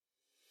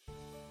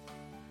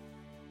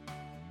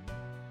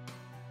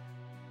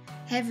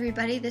Hey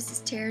everybody, this is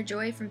Tara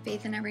Joy from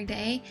Faith in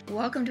Everyday.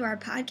 Welcome to our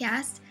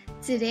podcast.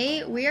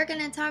 Today we are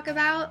going to talk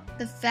about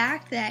the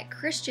fact that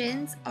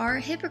Christians are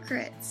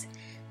hypocrites.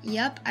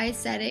 Yep, I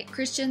said it.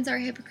 Christians are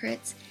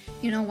hypocrites.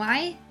 You know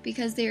why?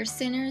 Because they are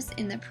sinners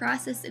in the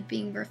process of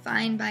being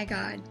refined by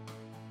God.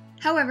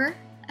 However,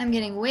 I'm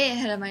getting way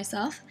ahead of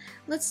myself.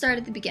 Let's start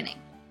at the beginning.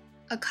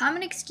 A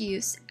common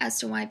excuse as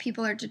to why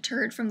people are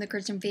deterred from the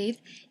Christian faith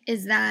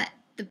is that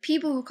the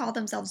people who call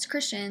themselves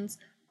Christians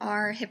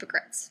are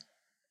hypocrites.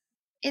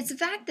 It's the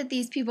fact that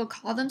these people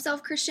call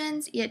themselves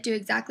Christians, yet do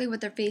exactly what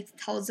their faith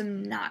tells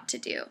them not to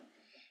do.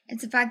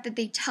 It's the fact that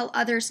they tell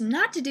others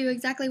not to do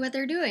exactly what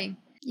they're doing.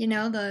 You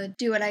know, the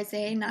do what I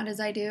say, not as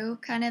I do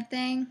kind of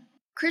thing.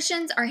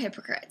 Christians are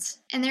hypocrites,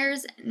 and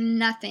there's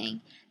nothing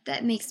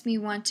that makes me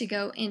want to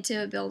go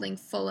into a building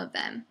full of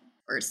them,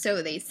 or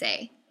so they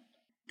say.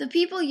 The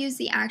people use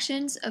the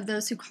actions of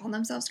those who call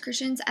themselves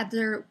Christians as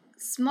their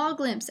small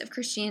glimpse of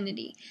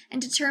Christianity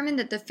and determine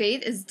that the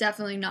faith is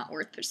definitely not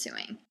worth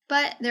pursuing.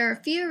 But there are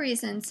a few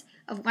reasons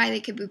of why they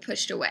could be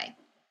pushed away.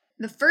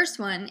 The first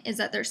one is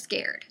that they're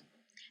scared.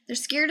 They're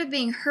scared of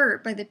being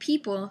hurt by the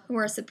people who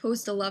are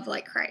supposed to love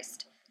like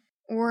Christ.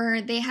 Or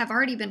they have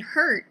already been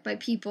hurt by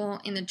people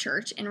in the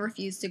church and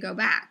refuse to go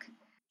back.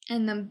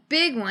 And the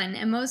big one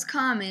and most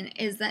common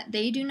is that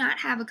they do not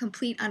have a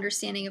complete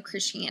understanding of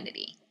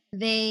Christianity.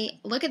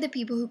 They look at the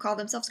people who call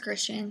themselves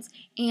Christians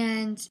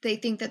and they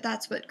think that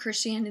that's what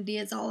Christianity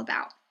is all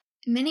about.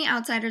 Many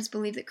outsiders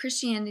believe that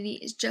Christianity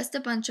is just a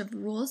bunch of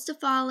rules to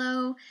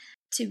follow,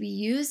 to be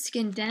used to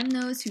condemn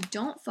those who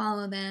don't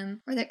follow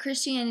them, or that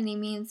Christianity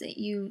means that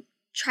you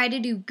try to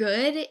do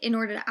good in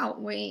order to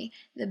outweigh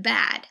the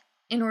bad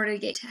in order to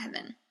get to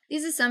heaven.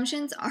 These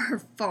assumptions are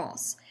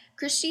false.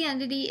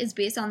 Christianity is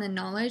based on the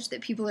knowledge that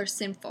people are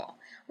sinful,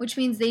 which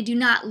means they do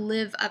not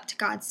live up to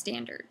God's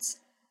standards.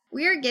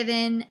 We are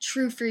given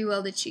true free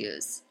will to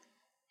choose,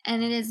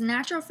 and it is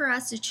natural for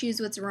us to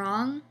choose what's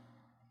wrong.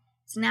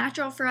 It's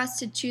natural for us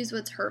to choose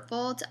what's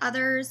hurtful to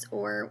others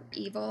or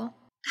evil.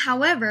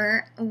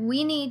 However,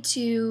 we need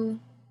to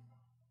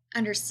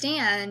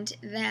understand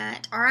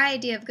that our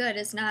idea of good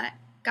is not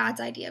God's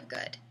idea of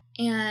good.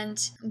 And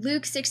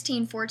Luke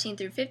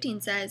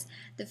 16:14-15 says,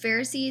 "The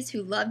Pharisees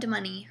who loved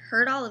money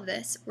heard all of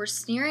this, were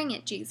sneering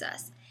at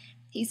Jesus.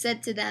 He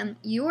said to them,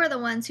 'You are the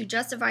ones who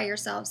justify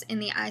yourselves in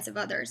the eyes of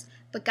others,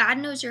 but God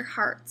knows your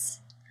hearts.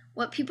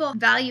 What people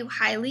value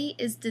highly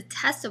is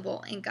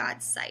detestable in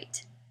God's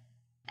sight.'"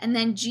 And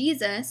then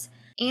Jesus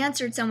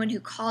answered someone who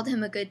called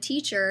him a good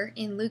teacher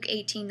in Luke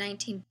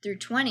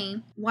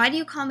 18:19-20. "Why do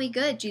you call me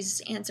good?"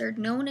 Jesus answered.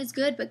 "No one is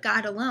good but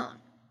God alone."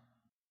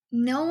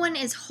 No one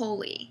is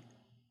holy.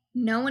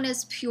 No one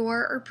is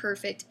pure or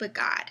perfect but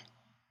God.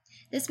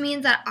 This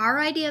means that our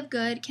idea of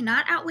good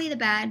cannot outweigh the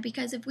bad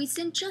because if we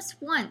sin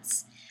just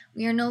once,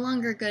 we are no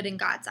longer good in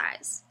God's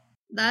eyes.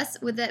 Thus,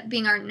 with it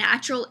being our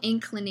natural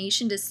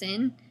inclination to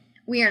sin,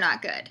 we are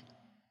not good.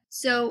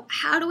 So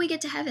how do we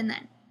get to heaven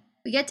then?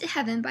 We get to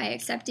heaven by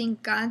accepting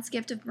God's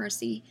gift of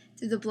mercy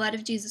through the blood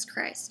of Jesus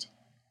Christ.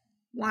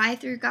 Why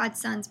through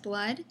God's Son's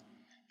blood?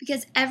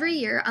 Because every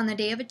year on the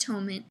Day of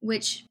Atonement,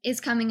 which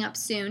is coming up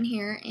soon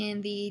here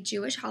in the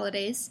Jewish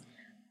holidays,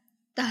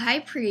 the high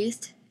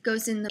priest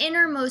goes in the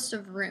innermost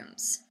of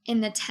rooms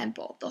in the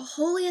temple, the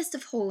holiest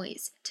of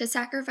holies, to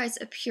sacrifice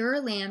a pure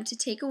lamb to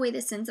take away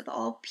the sins of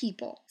all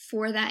people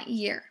for that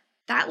year.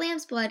 That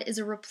lamb's blood is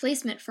a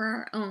replacement for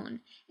our own,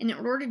 and in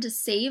order to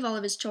save all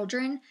of his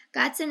children,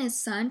 God sent his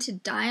son to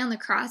die on the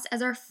cross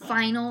as our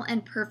final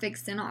and perfect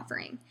sin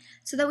offering,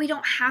 so that we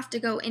don't have to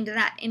go into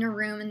that inner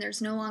room and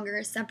there's no longer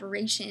a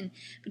separation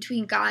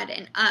between God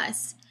and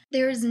us.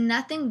 There is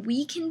nothing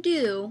we can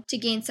do to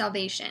gain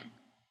salvation.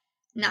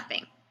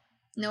 Nothing.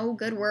 No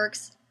good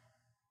works.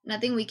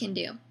 Nothing we can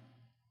do.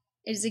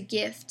 It is a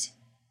gift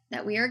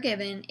that we are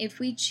given if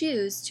we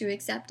choose to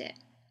accept it.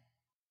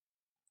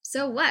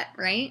 So what,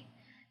 right?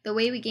 The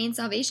way we gain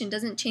salvation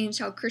doesn't change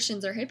how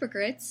Christians are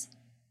hypocrites.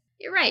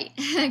 You're right.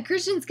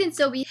 Christians can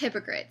still be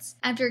hypocrites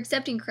after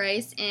accepting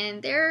Christ,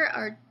 and there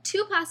are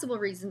two possible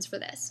reasons for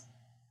this.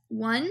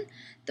 One,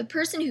 the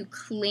person who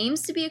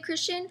claims to be a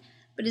Christian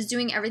but is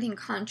doing everything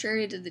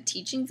contrary to the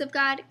teachings of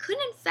God could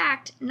in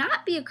fact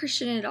not be a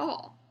Christian at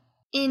all.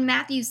 In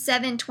Matthew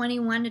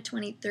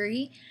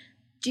 7:21-23,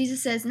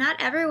 Jesus says,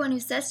 "Not everyone who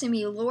says to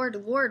me, 'Lord,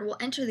 Lord,' will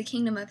enter the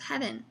kingdom of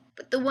heaven,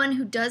 but the one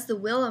who does the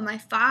will of my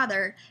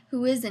Father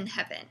who is in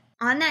heaven.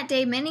 On that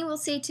day many will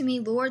say to me,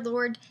 'Lord,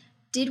 Lord,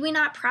 did we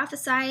not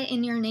prophesy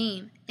in your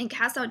name, and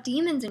cast out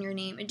demons in your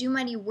name, and do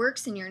mighty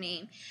works in your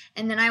name?'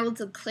 And then I will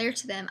declare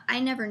to them,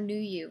 'I never knew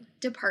you.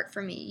 Depart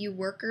from me, you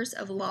workers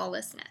of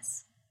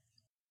lawlessness.'"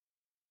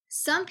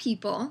 Some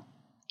people,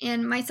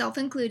 and myself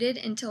included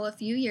until a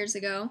few years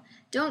ago,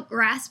 don't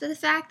grasp the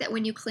fact that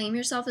when you claim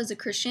yourself as a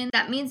Christian,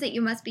 that means that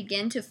you must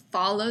begin to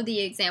follow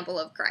the example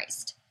of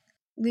Christ.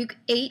 Luke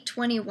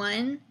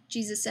 8:21,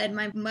 Jesus said,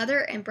 "My mother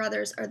and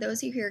brothers are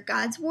those who hear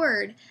God's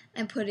word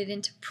and put it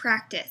into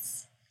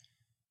practice."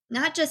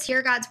 Not just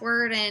hear God's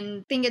word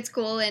and think it's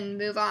cool and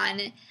move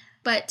on,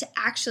 but to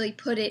actually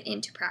put it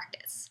into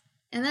practice.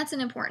 And that's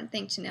an important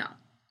thing to know.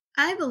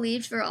 I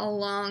believed for a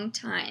long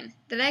time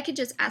that I could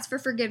just ask for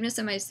forgiveness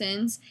of my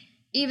sins,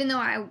 even though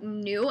I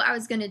knew I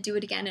was going to do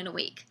it again in a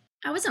week.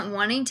 I wasn't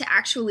wanting to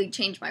actually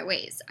change my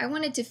ways. I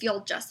wanted to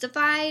feel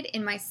justified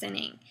in my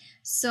sinning.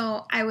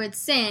 So I would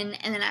sin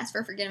and then ask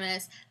for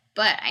forgiveness,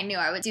 but I knew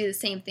I would do the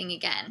same thing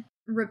again.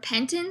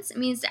 Repentance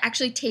means to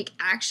actually take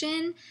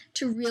action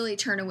to really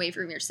turn away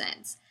from your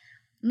sins,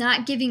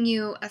 not giving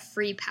you a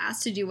free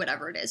pass to do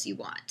whatever it is you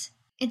want.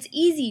 It's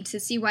easy to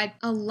see why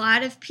a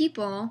lot of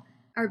people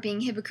are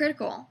being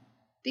hypocritical,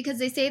 because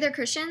they say they're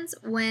Christians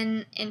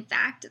when in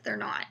fact they're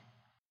not.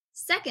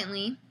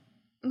 Secondly,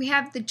 we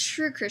have the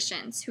true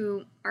Christians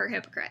who are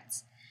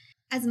hypocrites.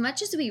 As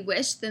much as we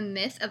wish the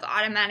myth of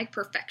automatic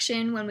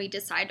perfection when we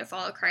decide to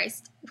follow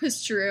Christ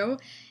was true,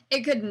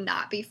 it could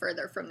not be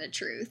further from the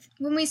truth.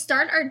 When we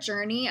start our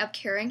journey of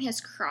carrying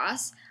his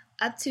cross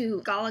up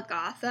to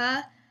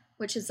Golgotha,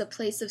 which is a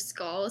place of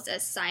skulls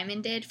as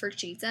Simon did for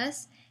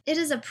Jesus, it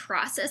is a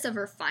process of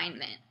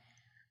refinement.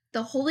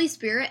 The Holy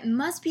Spirit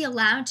must be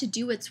allowed to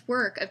do its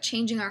work of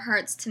changing our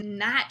hearts to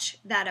match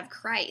that of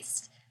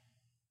Christ.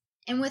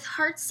 And with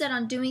hearts set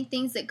on doing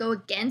things that go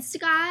against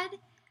God,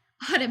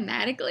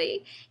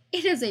 automatically,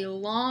 it is a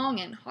long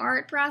and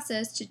hard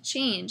process to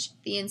change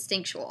the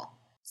instinctual.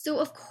 So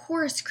of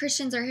course,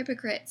 Christians are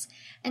hypocrites,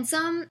 and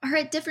some are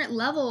at different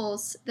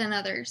levels than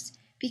others,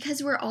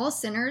 because we're all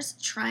sinners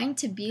trying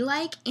to be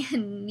like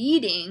and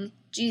needing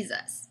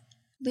Jesus.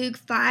 Luke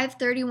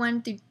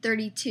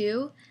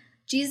 5:31-32,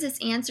 Jesus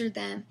answered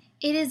them,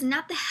 "It is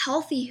not the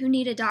healthy who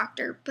need a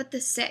doctor, but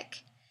the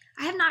sick.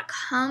 I have not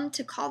come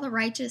to call the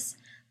righteous,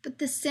 but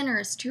the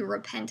sinners to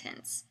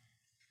repentance."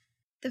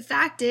 The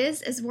fact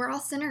is we're all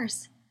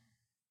sinners.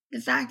 The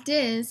fact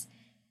is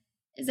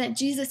that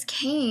Jesus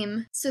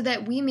came so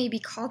that we may be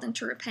called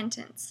into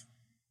repentance.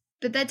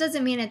 But that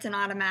doesn't mean it's an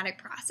automatic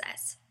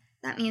process.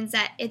 That means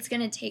that it's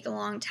going to take a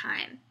long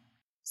time.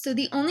 So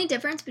the only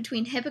difference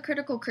between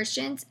hypocritical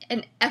Christians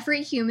and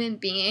every human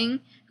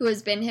being who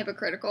has been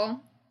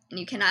hypocritical, and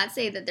you cannot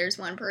say that there's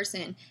one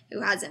person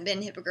who hasn't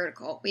been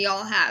hypocritical, we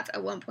all have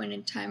at one point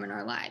in time in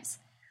our lives,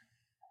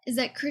 is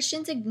that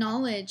Christians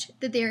acknowledge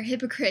that they are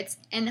hypocrites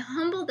and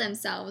humble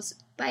themselves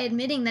by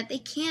admitting that they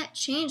can't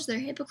change their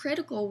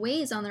hypocritical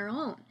ways on their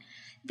own.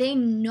 They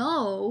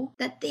know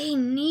that they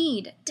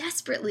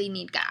desperately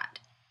need God.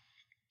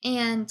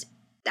 And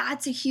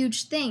that's a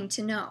huge thing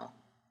to know.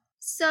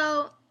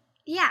 So,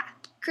 yeah,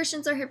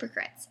 Christians are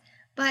hypocrites,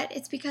 but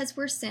it's because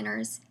we're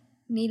sinners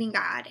needing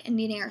God and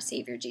needing our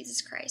Savior,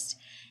 Jesus Christ.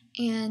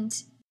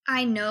 And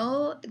I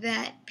know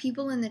that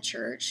people in the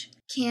church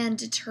can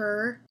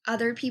deter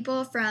other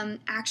people from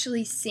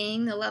actually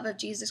seeing the love of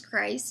Jesus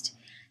Christ.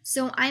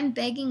 So I'm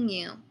begging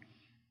you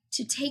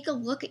to take a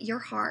look at your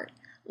heart.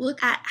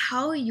 Look at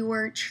how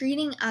you're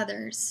treating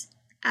others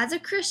as a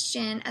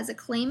Christian, as a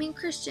claiming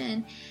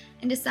Christian,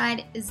 and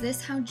decide, is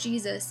this how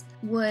Jesus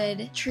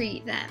would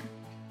treat them?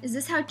 Is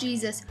this how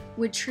Jesus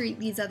would treat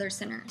these other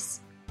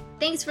sinners?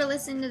 Thanks for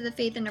listening to the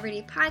Faith in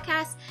Everyday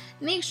podcast.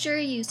 Make sure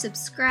you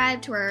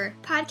subscribe to our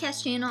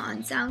podcast channel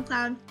on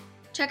SoundCloud.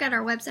 Check out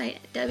our website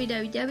at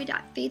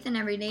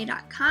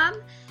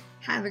www.faithineveryday.com.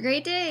 Have a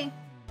great day.